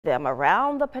them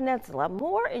around the peninsula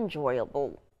more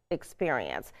enjoyable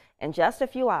experience. In just a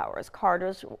few hours,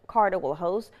 CARTA will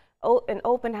host an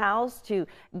open house to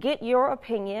get your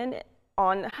opinion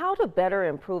on how to better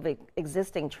improve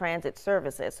existing transit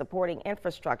services, supporting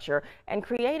infrastructure, and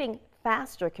creating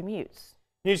faster commutes.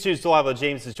 News 2's Delilah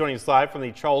James is joining us live from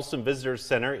the Charleston Visitor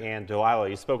Center. And Delilah,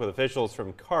 you spoke with officials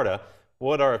from CARTA.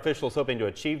 What are officials hoping to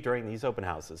achieve during these open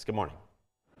houses? Good morning.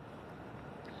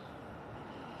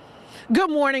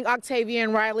 Good morning, Octavia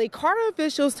and Riley. CARTA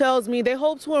officials tells me they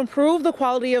hope to improve the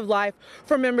quality of life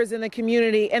for members in the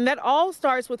community, and that all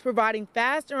starts with providing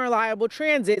fast and reliable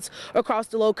transits across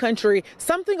the low country,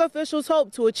 something officials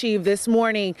hope to achieve this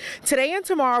morning. Today and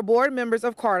tomorrow, board members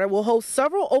of CARTA will host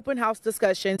several open house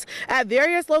discussions at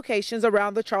various locations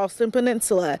around the Charleston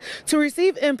Peninsula to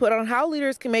receive input on how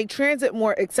leaders can make transit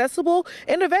more accessible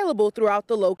and available throughout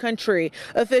the low country.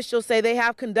 Officials say they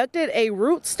have conducted a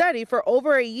route study for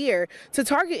over a year to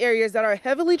target areas that are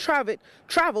heavily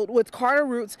traveled with CARTA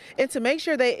routes and to make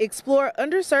sure they explore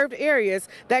underserved areas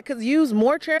that could use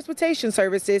more transportation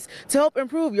services to help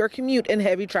improve your commute in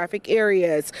heavy traffic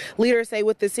areas. Leaders say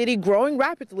with the city growing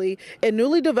rapidly and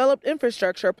newly developed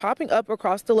infrastructure popping up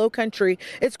across the low country,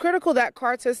 it's critical that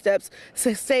CARTA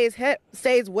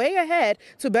stays way ahead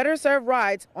to better serve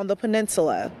rides on the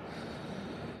peninsula.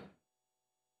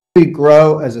 We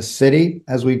grow as a city,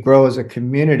 as we grow as a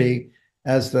community,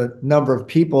 as the number of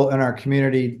people in our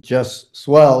community just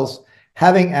swells,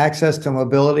 having access to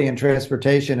mobility and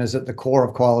transportation is at the core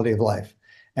of quality of life.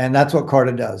 And that's what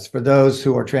CARTA does. For those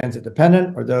who are transit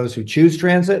dependent or those who choose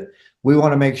transit, we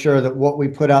want to make sure that what we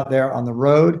put out there on the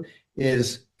road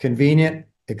is convenient,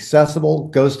 accessible,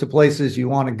 goes to places you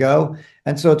want to go.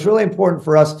 And so it's really important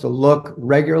for us to look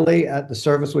regularly at the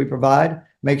service we provide,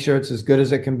 make sure it's as good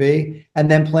as it can be, and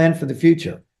then plan for the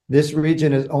future. This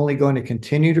region is only going to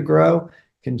continue to grow.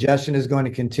 Congestion is going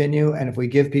to continue. And if we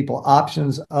give people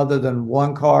options other than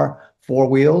one car, four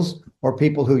wheels, or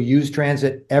people who use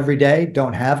transit every day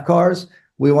don't have cars,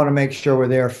 we want to make sure we're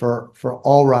there for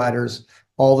all riders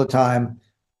all the time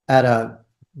at a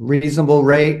reasonable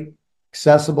rate,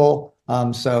 accessible.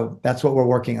 So that's what we're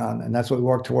working on, and that's what we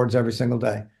work towards every single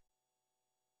day.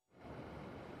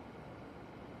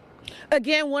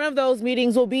 Again, one of those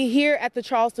meetings will be here at the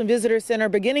Charleston Visitor Center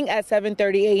beginning at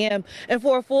 7:30 a.m. And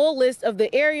for a full list of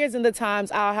the areas and the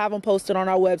times, I'll have them posted on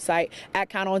our website at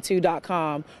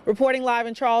CountOn2.com. Reporting live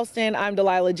in Charleston, I'm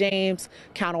Delilah James,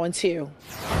 Count on 2.